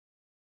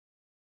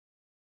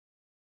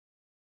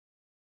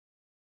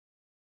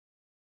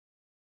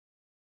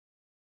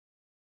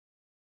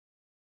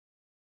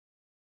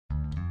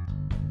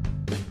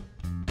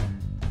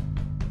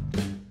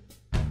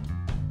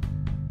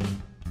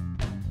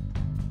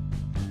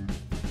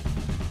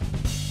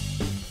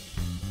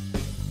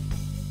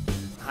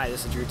Hi,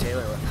 this is Drew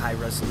Taylor with High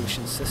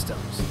Resolution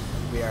Systems.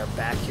 We are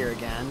back here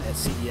again at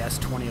CES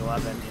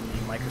 2011 in the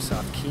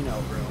Microsoft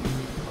Keynote room,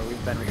 where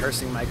we've been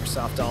rehearsing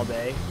Microsoft all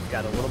day. We've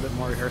got a little bit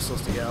more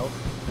rehearsals to go,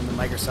 and the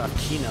Microsoft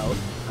Keynote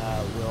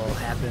will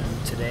happen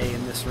today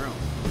in this room.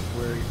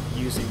 We're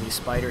using the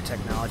Spyder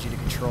technology to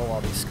control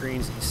all these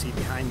screens that you see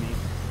behind me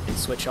and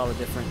switch all the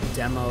different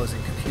demos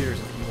and computers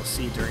that you will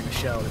see during the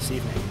show this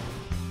evening.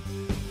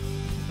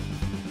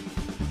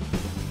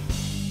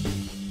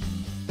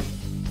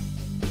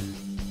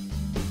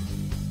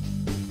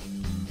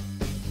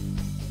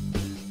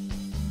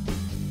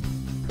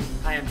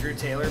 Hi, I'm Drew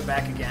Taylor,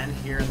 back again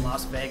here in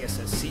Las Vegas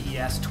at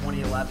CES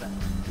 2011.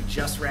 We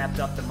just wrapped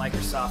up the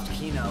Microsoft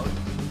Keynote.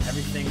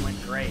 Everything went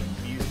great.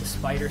 We used the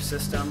Spyder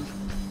system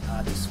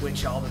to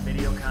switch all the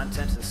video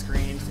content to the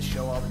screens, to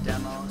show all the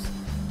demos.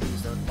 We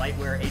used the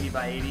Lightware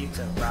 80x80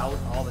 to route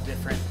all the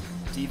different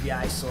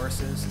DVI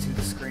sources to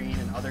the screen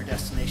and other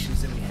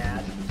destinations that we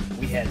had.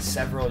 We had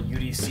several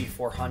UDC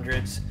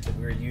 400s that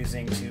we were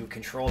using to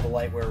control the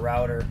Lightware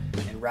router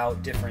and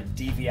route different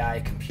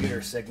DVI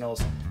computer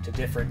signals to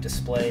different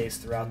displays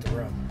throughout the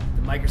room.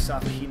 The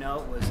Microsoft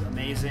Keynote was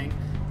amazing.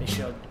 They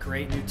showed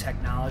great new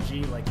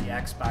technology like the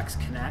Xbox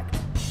Kinect,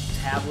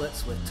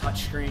 tablets with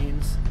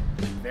touchscreens,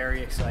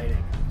 very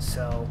exciting.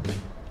 So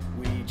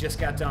we just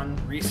got done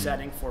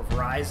resetting for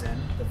Verizon.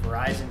 The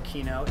Verizon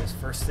Keynote is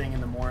first thing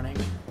in the morning,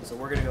 so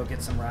we're going to go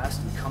get some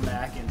rest and come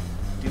back and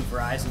do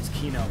Verizon's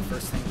Keynote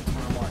first thing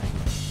tomorrow morning.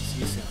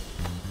 See you soon.